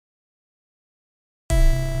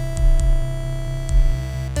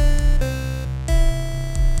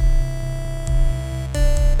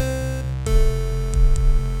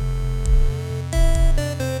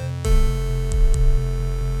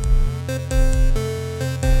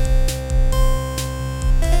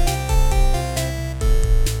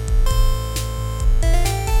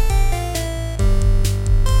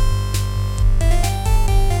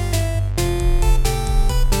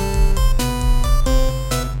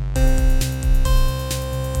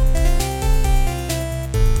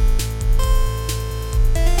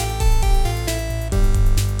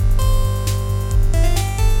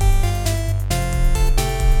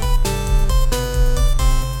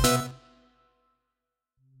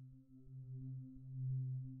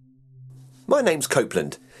My name's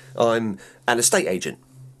Copeland. I'm an estate agent.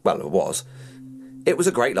 Well, I was. It was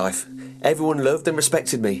a great life. Everyone loved and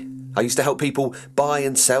respected me. I used to help people buy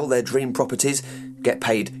and sell their dream properties, get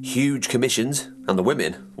paid huge commissions, and the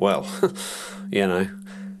women, well, you know,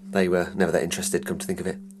 they were never that interested, come to think of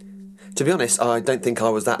it. To be honest, I don't think I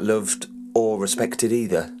was that loved or respected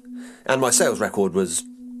either. And my sales record was,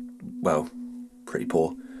 well, pretty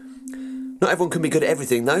poor. Not everyone can be good at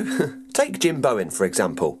everything, though. Take Jim Bowen, for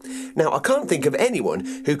example. Now, I can't think of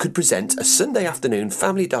anyone who could present a Sunday afternoon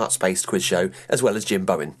family darts-based quiz show as well as Jim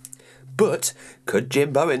Bowen. But could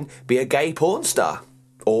Jim Bowen be a gay porn star?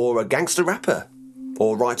 Or a gangster rapper?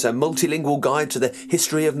 Or write a multilingual guide to the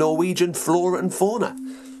history of Norwegian flora and fauna?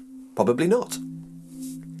 Probably not.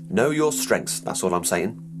 Know your strengths, that's all I'm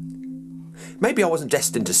saying. Maybe I wasn't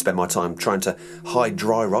destined to spend my time trying to hide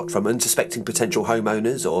dry rot from unsuspecting potential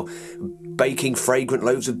homeowners or baking fragrant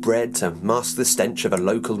loaves of bread to mask the stench of a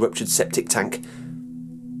local ruptured septic tank.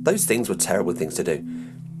 Those things were terrible things to do.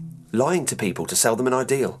 Lying to people to sell them an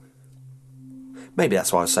ideal. Maybe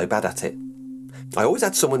that's why I was so bad at it. I always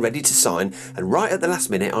had someone ready to sign, and right at the last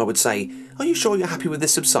minute I would say, "Are you sure you're happy with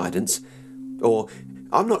this subsidence?" Or,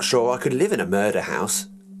 "I'm not sure I could live in a murder house."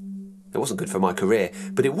 It wasn't good for my career,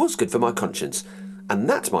 but it was good for my conscience. And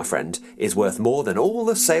that, my friend, is worth more than all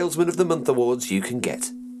the Salesman of the Month awards you can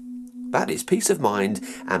get. That is peace of mind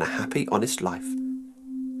and a happy, honest life.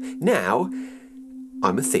 Now,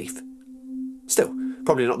 I'm a thief. Still,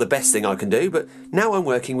 probably not the best thing I can do, but now I'm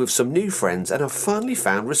working with some new friends and I've finally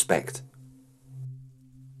found respect.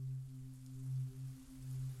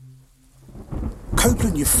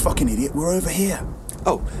 Copeland, you fucking idiot, we're over here.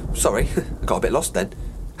 Oh, sorry, I got a bit lost then.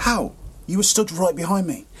 How? You were stood right behind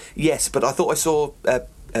me. Yes, but I thought I saw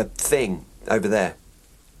a thing over there.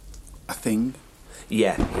 A thing?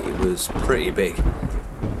 Yeah, it was pretty big.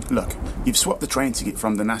 Look, you've swapped the train ticket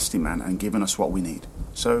from the nasty man and given us what we need.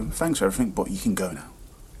 So, thanks for everything, but you can go now.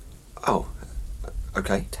 Oh,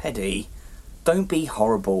 okay. Teddy, don't be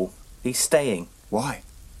horrible. He's staying. Why?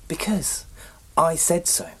 Because I said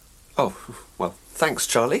so. Oh, well, thanks,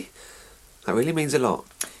 Charlie. That really means a lot.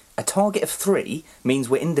 A target of 3 means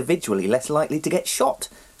we're individually less likely to get shot.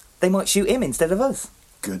 They might shoot him instead of us.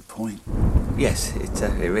 Good point. Yes,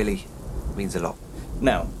 it really means a lot.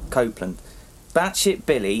 Now, Copeland, Batshit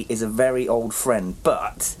Billy is a very old friend,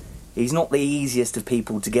 but he's not the easiest of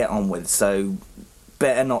people to get on with, so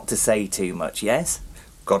better not to say too much, yes?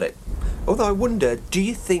 Got it. Although I wonder, do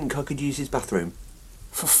you think I could use his bathroom?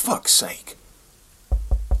 For fuck's sake.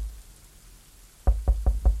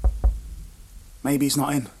 Maybe he's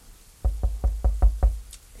not in.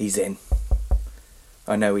 He's in.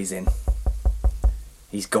 I know he's in.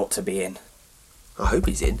 He's got to be in. I hope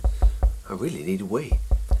he's in. I really need a wee.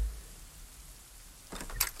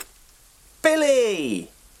 Billy!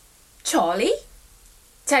 Charlie?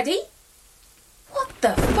 Teddy? What the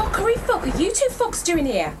fuckery fuck are you two fucks doing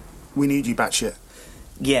here? We need you, Batshit.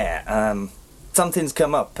 Yeah, something's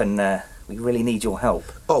come up and we really need your help.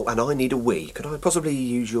 Oh, and I need a wee. Could I possibly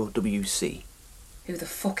use your WC? Who the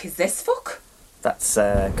fuck is this fuck? That's,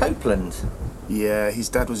 Copeland. Yeah, his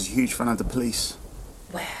dad was a huge fan of the police.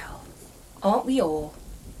 Well, aren't we all?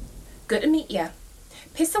 Good to meet you.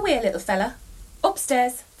 Piss away, little fella.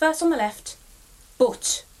 Upstairs, first on the left.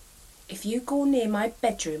 But if you go near my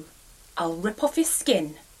bedroom, I'll rip off your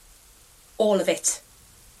skin. All of it.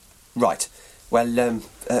 Right. Well,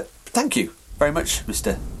 thank you very much,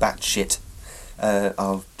 Mr. Batshit.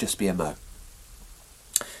 I'll just be a mo.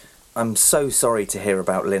 I'm so sorry to hear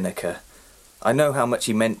about Lineker. I know how much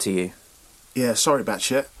he meant to you. Yeah, sorry,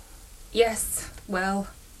 Batshit. Yes, well,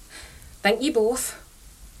 thank you both.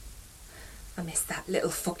 I miss that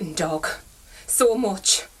little fucking dog so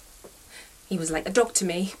much. He was like a dog to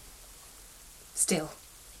me. Still,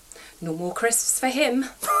 no more crisps for him.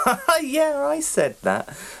 Yeah, I said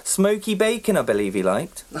that. Smoky bacon, I believe he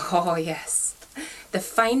liked. Oh, yes. The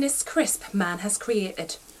finest crisp man has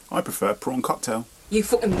created. I prefer prawn cocktail. You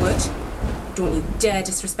fucking would. Don't you dare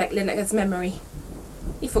disrespect Lineker's memory.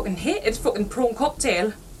 He fucking hated fucking prawn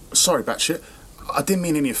cocktail. Sorry, Batshit. I didn't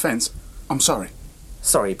mean any offence. I'm sorry.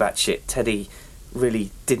 Sorry, Batshit. Teddy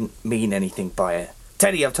really didn't mean anything by it.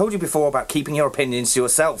 Teddy, I've told you before about keeping your opinions to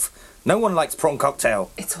yourself. No one likes prawn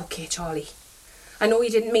cocktail. It's okay, Charlie. I know he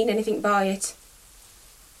didn't mean anything by it.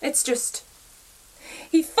 It's just...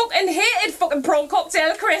 he fucking hated fucking prawn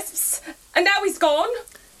cocktail crisps. And now he's gone.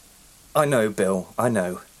 I know, Bill. I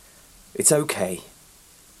know. It's okay.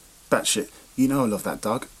 Batshit, you know I love that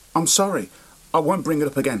dog. I'm sorry. I won't bring it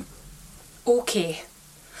up again. Okay.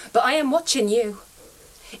 But I am watching you.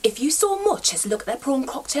 If you so much as look at that prawn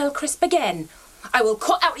cocktail crisp again, I will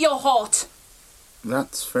cut out your heart.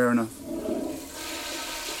 That's fair enough.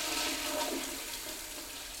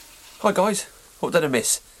 Hi, guys. What did I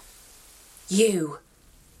miss? You.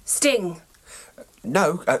 Sting.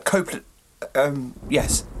 No, Copeland...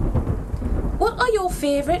 yes. What are your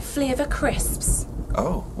favourite flavour crisps?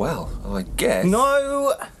 Oh, well, I guess...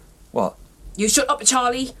 No! What? You shut up,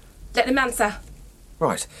 Charlie. Let them answer.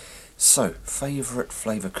 Right. So, favourite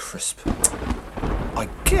flavour crisp. I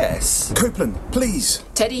guess... Copeland, please.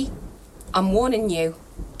 Teddy, I'm warning you.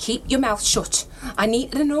 Keep your mouth shut. I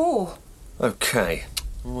need to know. OK.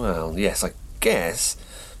 Well, yes, I guess...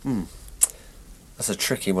 That's a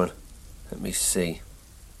tricky one. Let me see.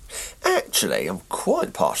 Actually, I'm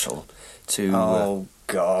quite partial to... Oh,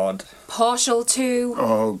 God. Partial to...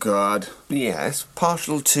 Oh, God. yes,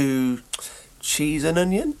 partial to cheese and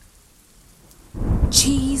onion?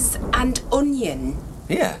 cheese and onion.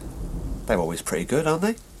 Yeah. They're always pretty good, aren't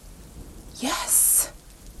they? Yes.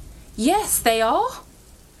 Yes, they are.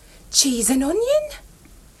 Cheese and onion?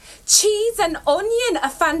 Cheese and onion, a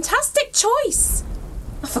fantastic choice.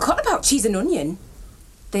 I forgot about cheese and onion.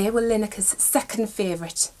 They were Lineker's second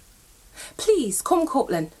favourite. Please, come,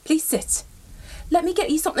 Copeland. Please sit. Let me get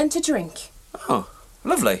you something to drink. Oh,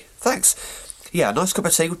 lovely. Thanks. Yeah, a nice cup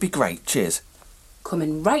of tea would be great. Cheers.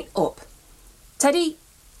 Coming right up. Teddy,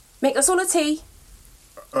 make us all a tea.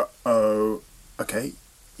 Okay.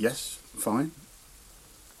 Yes, fine.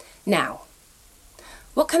 Now,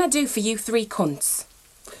 what can I do for you three cunts?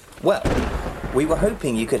 Well, we were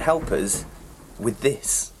hoping you could help us with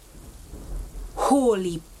this.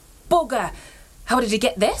 Holy bugger! How did you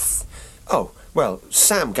get this? Oh, well,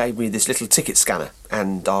 Sam gave me this little ticket scanner,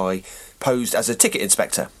 and I posed as a ticket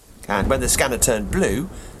inspector. And when the scanner turned blue,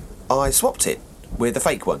 I swapped it with a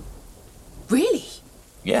fake one. Really?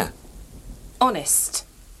 Yeah. Honest?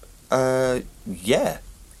 Yeah.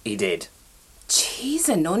 He did. Cheese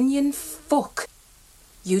and onion fuck.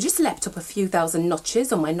 You just leapt up a few thousand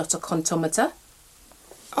notches on my nutter contometer.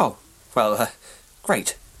 Oh, well,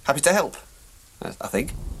 great. Happy to help, I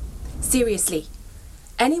think. Seriously,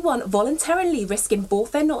 anyone voluntarily risking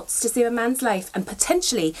both their nuts to save a man's life and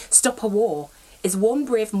potentially stop a war is one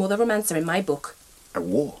brave mother romancer in my book. A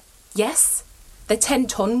war? Yes, the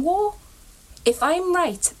 10-ton war. If I'm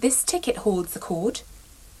right, this ticket holds the code.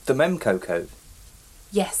 The Memco code.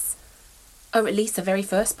 Yes, or at least the very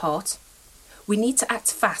first part. We need to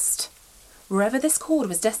act fast. Wherever this code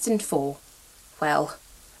was destined for, well,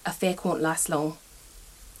 a fake won't last long.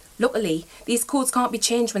 Luckily, these codes can't be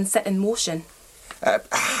changed when set in motion.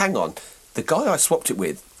 Hang on. The guy I swapped it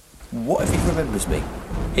with, what if he remembers me?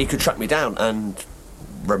 He could track me down and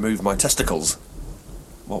remove my testicles.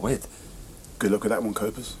 What with? Good luck with that one,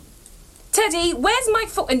 Copers. Teddy, where's my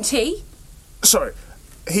fucking tea? Sorry.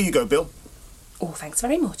 Here you go, Bill. Oh, thanks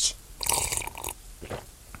very much.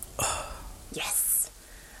 Yes,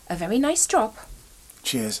 a very nice drop.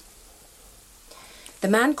 Cheers. The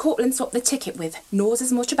man Copeland swapped the ticket with knows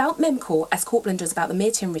as much about Memco as Copeland does about the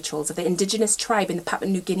mating rituals of the indigenous tribe in Papua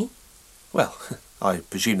New Guinea. Well, I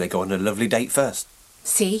presume they go on a lovely date first.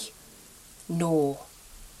 See? No.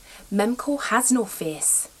 Memco has no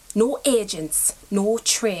face, no agents, no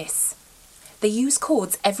trace. They use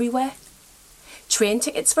codes everywhere. Train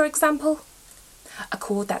tickets, for example. A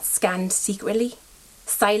code that's scanned secretly,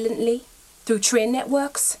 silently, through train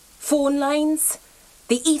networks, phone lines,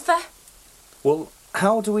 the ether. Well,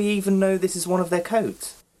 how do we even know this is one of their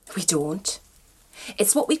codes? We don't.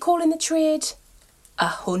 It's what we call in the trade a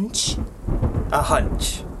hunch. A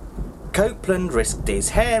hunch. Copeland risked his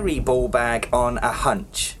hairy ball bag on a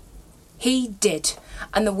hunch. He did,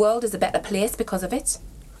 and the world is a better place because of it.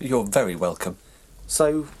 You're very welcome.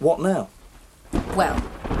 So, what now? Well,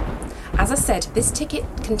 as I said, this ticket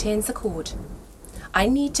contains a code. I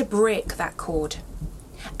need to break that code.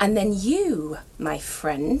 And then you, my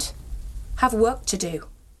friend, have work to do.